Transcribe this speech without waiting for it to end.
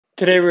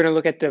Today we're going to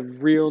look at the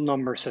real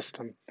number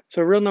system.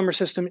 So a real number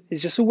system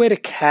is just a way to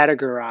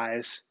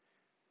categorize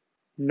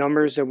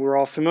numbers that we're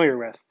all familiar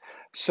with.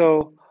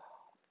 So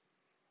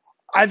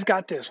I've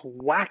got this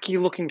wacky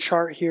looking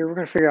chart here. We're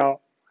going to figure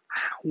out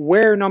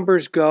where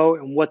numbers go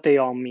and what they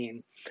all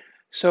mean.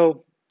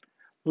 So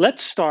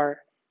let's start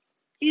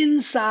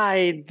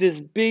inside this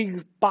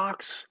big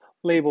box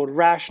labeled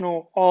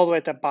rational all the way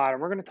at the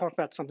bottom. We're going to talk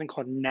about something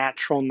called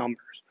natural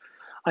numbers.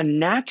 A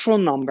natural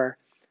number,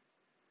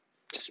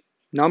 just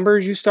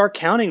numbers you start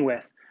counting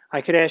with.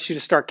 I could ask you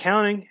to start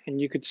counting and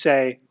you could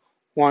say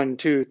 1,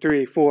 2,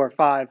 3, 4,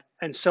 5,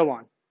 and so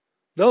on.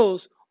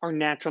 Those are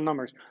natural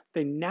numbers.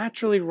 They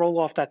naturally roll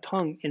off that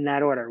tongue in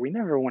that order. We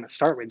never want to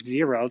start with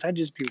 0. That'd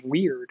just be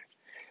weird.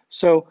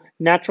 So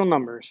natural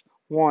numbers,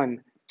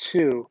 1,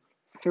 2,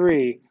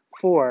 3,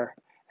 4,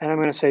 and I'm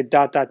going to say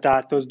dot, dot,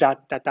 dot. Those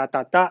dot, dot, dot,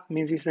 dot, dot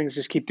means these things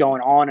just keep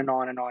going on and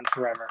on and on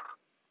forever.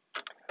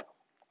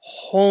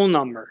 Whole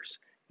numbers.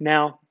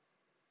 Now,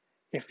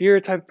 if you're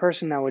a type of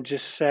person that would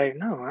just say,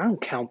 no, I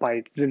don't count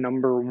by the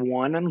number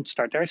 1. I don't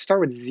start there. I start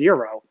with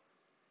 0.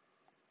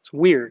 It's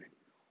weird.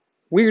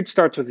 Weird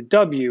starts with a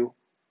W.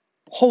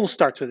 Whole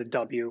starts with a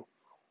W.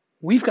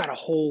 We've got a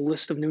whole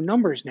list of new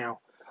numbers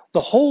now.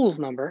 The whole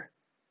number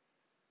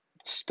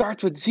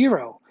starts with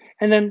 0.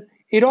 And then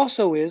it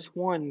also is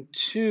 1,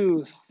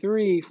 2,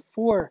 3,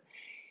 4.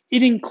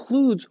 It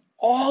includes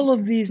all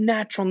of these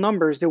natural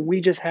numbers that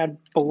we just had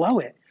below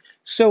it.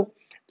 So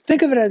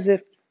think of it as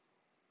if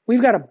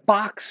we've got a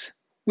box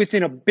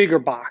within a bigger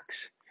box,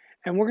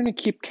 and we're going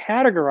to keep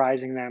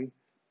categorizing them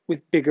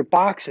with bigger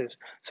boxes.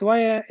 So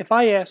if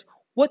I ask,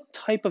 what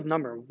type of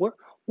number,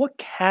 what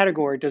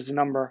category does the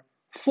number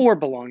 4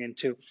 belong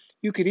into?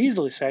 You could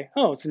easily say,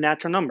 oh, it's a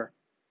natural number.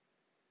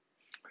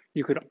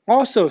 You could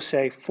also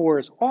say 4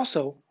 is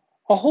also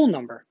a whole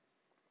number.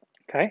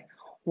 Okay?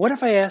 What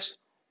if I ask,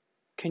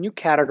 can you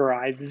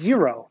categorize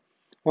 0?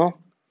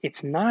 Well,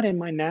 it's not in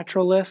my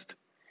natural list.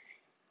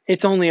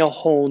 It's only a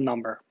whole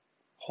number.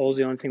 Whole is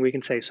the only thing we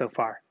can say so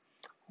far.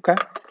 Okay,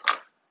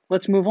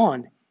 let's move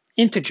on.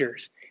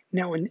 Integers.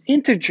 Now, an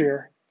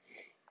integer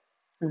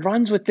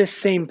runs with this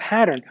same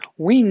pattern.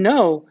 We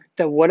know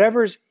that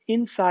whatever's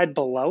inside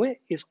below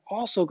it is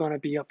also going to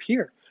be up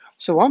here.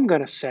 So I'm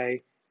going to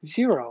say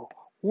 0,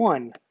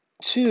 1,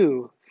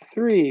 2,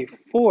 3,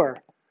 4,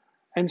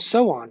 and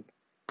so on.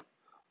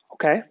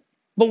 Okay,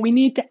 but we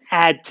need to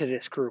add to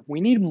this group.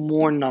 We need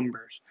more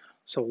numbers.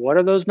 So what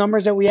are those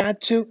numbers that we add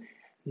to?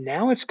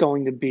 Now it's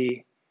going to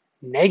be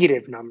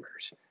negative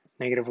numbers.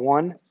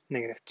 -1,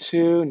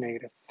 -2,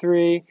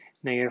 -3,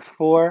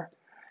 -4,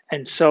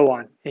 and so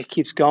on. It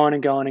keeps going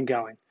and going and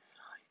going.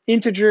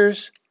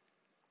 Integers,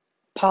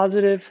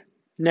 positive,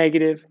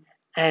 negative,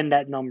 and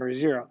that number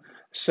 0.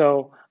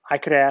 So I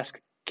could ask,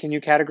 can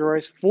you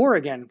categorize 4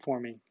 again for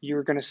me?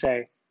 You're going to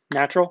say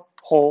natural,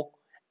 whole,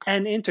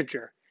 and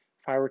integer.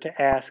 If I were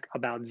to ask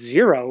about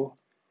 0,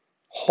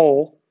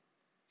 whole,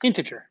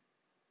 integer.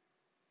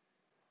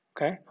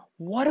 Okay,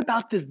 what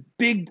about this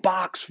big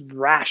box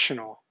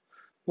rational?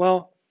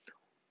 Well,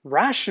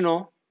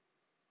 rational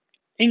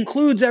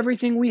includes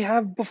everything we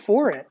have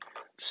before it.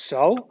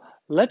 So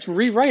let's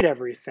rewrite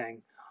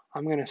everything.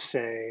 I'm going to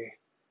say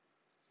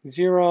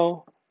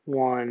 0,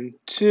 1,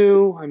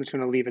 2. I'm just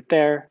going to leave it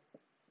there.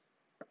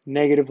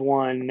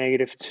 -1,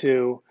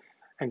 -2,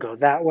 and go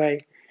that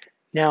way.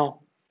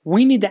 Now,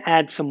 we need to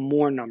add some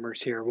more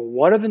numbers here. Well,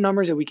 what are the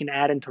numbers that we can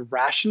add into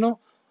rational?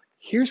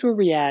 Here's where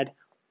we add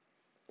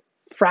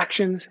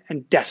fractions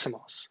and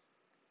decimals.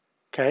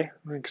 Okay,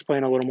 I'm going to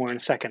explain a little more in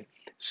a second.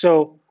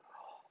 So,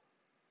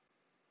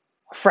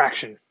 a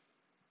fraction,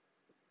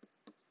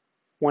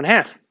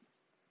 1/2.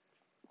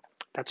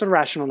 That's a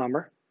rational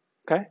number.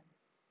 Okay.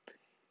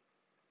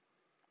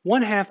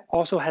 1/2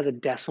 also has a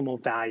decimal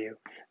value.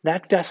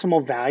 That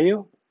decimal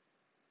value,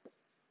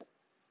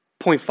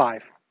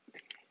 0.5.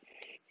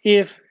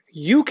 If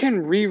you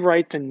can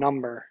rewrite the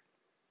number,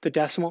 the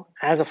decimal,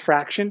 as a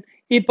fraction,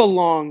 it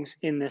belongs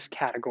in this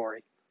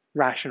category,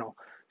 rational.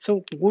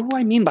 So what do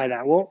I mean by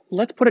that? Well,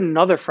 let's put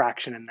another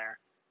fraction in there.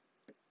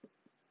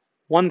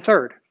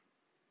 1/3.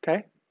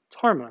 Okay, it's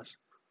harmless.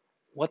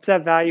 What's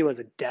that value as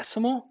a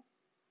decimal?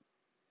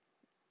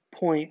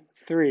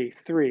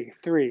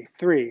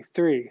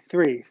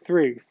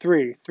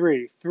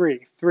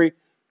 0.3333333333333.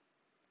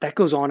 That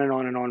goes on and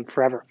on and on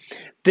forever.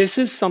 This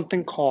is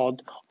something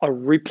called a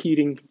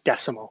repeating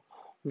decimal.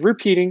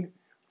 Repeating,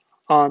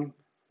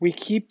 we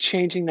keep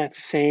changing that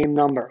same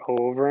number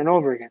over and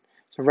over again.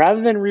 So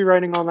rather than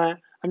rewriting all that,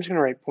 I'm just going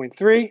to write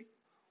 0.3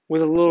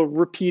 with a little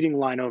repeating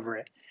line over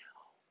it.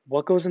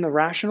 What goes in the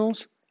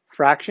rationals?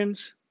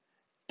 Fractions,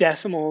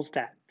 decimals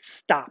that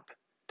stop.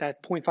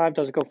 That 0.5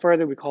 doesn't go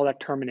further. We call that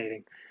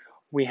terminating.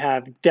 We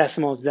have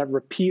decimals that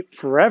repeat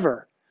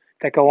forever,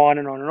 that go on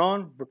and on and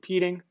on,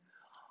 repeating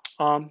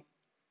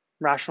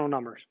rational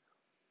numbers.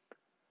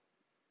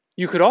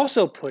 You could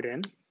also put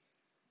in,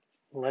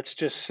 let's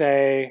just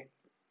say,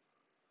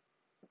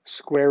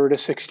 square root of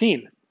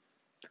 16.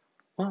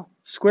 Well,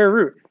 square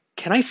root.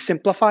 Can I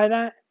simplify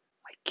that?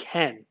 I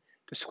can.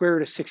 The square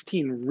root of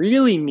 16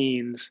 really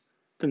means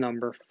the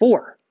number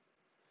 4.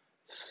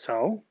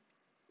 So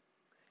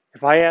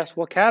if I ask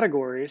what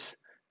categories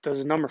does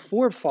the number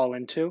 4 fall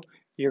into,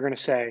 you're going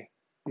to say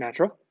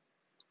natural,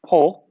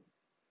 whole,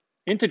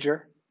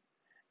 integer,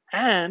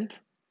 and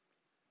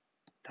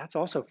that's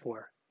also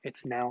 4.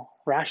 It's now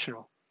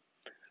rational.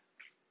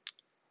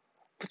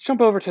 Let's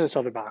jump over to this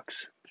other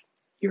box,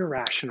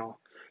 irrational.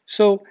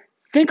 So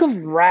think of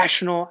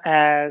rational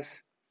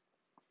as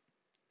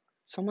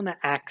someone that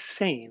acts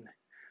sane,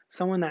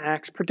 someone that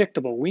acts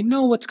predictable. We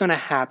know what's going to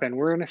happen.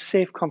 We're in a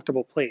safe,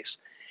 comfortable place.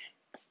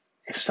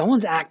 If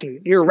someone's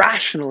acting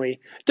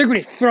irrationally, they're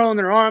going to be throwing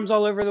their arms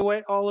all over the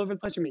place. They're going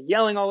to be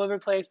yelling all over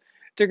the place.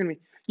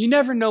 You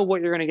never know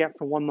what you're going to get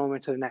from one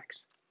moment to the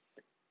next.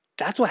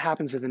 That's what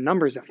happens to the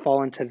numbers that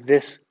fall into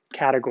this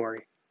category.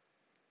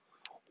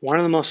 One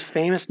of the most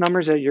famous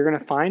numbers that you're going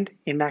to find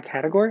in that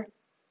category,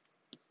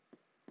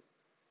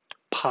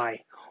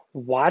 pi.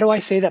 Why do I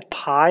say that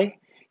pi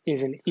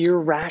is an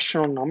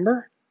irrational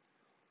number?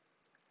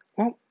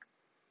 Well,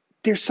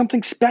 there's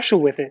something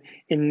special with it.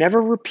 It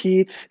never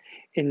repeats.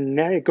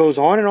 It goes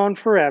on and on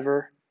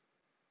forever.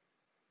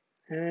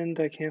 And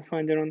I can't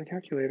find it on the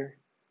calculator.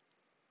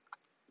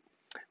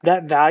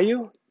 That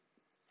value,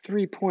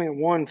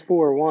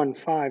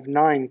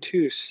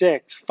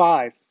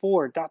 3.141592654, ...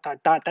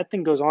 That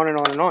thing goes on and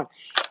on and on.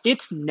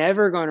 It's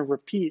never going to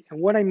repeat. And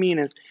what I mean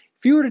is,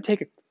 if you were to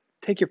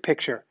take your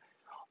picture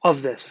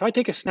of this, if I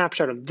take a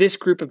snapshot of this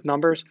group of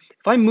numbers,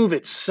 if I move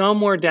it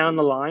somewhere down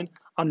the line,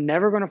 I'm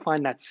never going to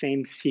find that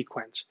same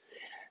sequence.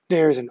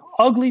 There's an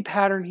ugly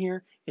pattern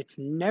here. It's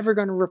never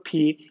going to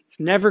repeat. It's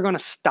never going to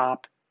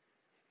stop.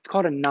 It's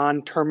called a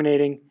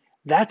non-terminating.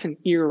 That's an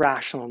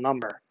irrational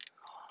number.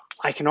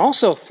 I can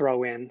also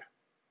throw in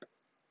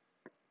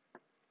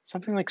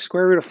something like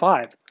square root of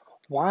 5.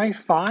 Why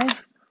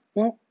 5?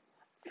 Well,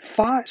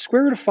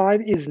 square root of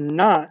 5 is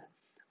not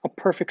a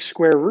perfect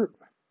square root.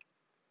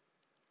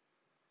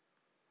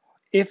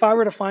 If I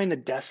were to find the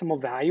decimal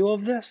value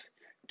of this,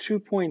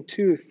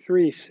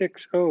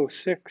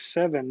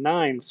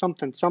 2.2360679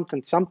 something,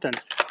 something, something,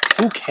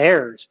 who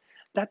cares?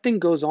 That thing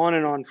goes on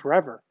and on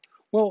forever.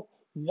 Well,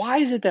 why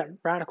is it that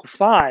radical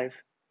 5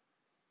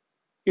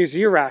 is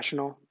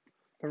irrational,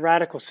 but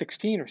radical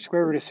 16 or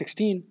square root of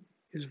 16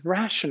 is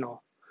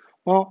rational?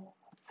 Well,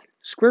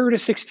 square root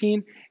of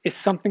 16 is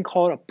something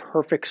called a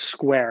perfect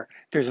square.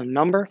 There's a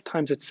number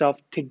times itself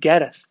to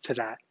get us to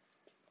that.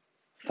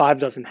 5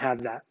 doesn't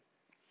have that.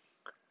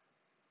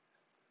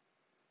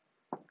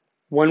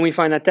 When we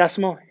find that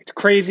decimal, it's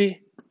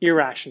crazy,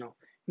 irrational.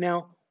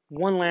 Now,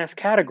 one last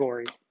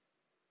category,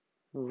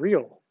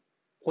 real.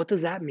 What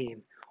does that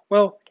mean?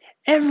 Well,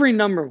 every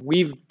number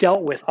we've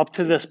dealt with up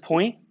to this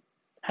point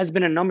has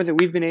been a number that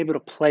we've been able to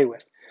play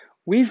with.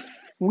 We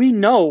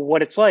know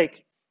what it's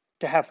like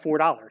to have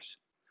 $4.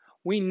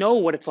 We know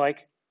what it's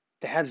like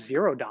to have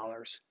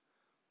 $0.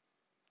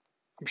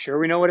 I'm sure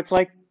we know what it's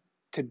like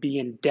to be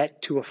in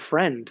debt to a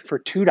friend for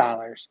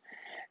 $2.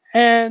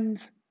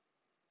 And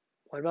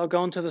what about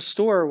going to the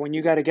store when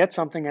you got to get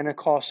something and it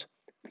costs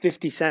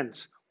 50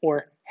 cents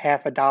or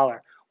half a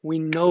dollar? We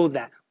know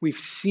that. We've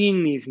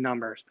seen these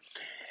numbers.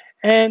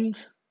 And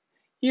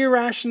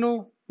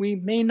irrational, we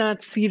may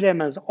not see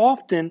them as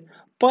often,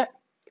 but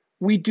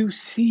we do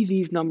see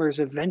these numbers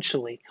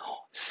eventually.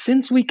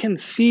 Since we can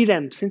see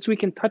them, since we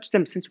can touch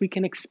them, since we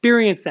can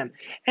experience them,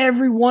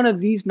 every one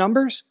of these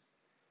numbers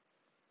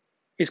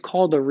is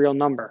called a real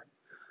number.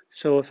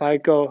 So if I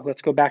go,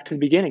 let's go back to the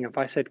beginning. If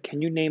I said,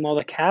 can you name all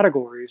the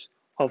categories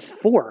of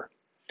 4?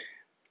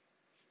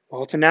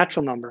 Well, it's a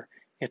natural number.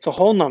 It's a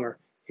whole number.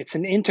 It's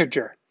an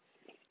integer.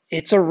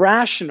 It's a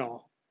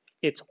rational.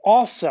 It's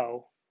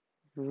also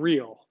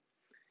real.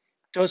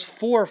 Does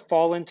 4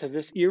 fall into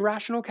this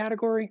irrational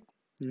category?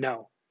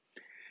 No.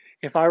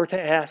 If I were to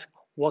ask,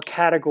 what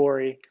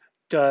category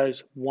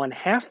does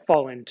 1/2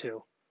 fall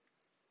into?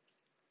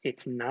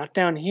 It's not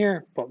down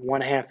here, but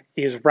 1/2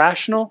 is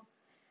rational.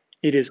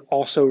 It is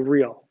also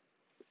real.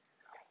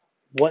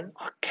 What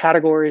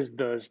categories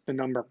does the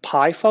number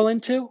pi fall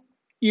into?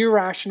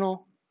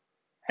 Irrational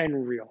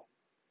and real.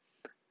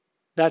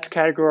 That's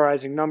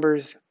categorizing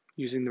numbers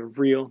using the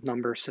real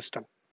number system.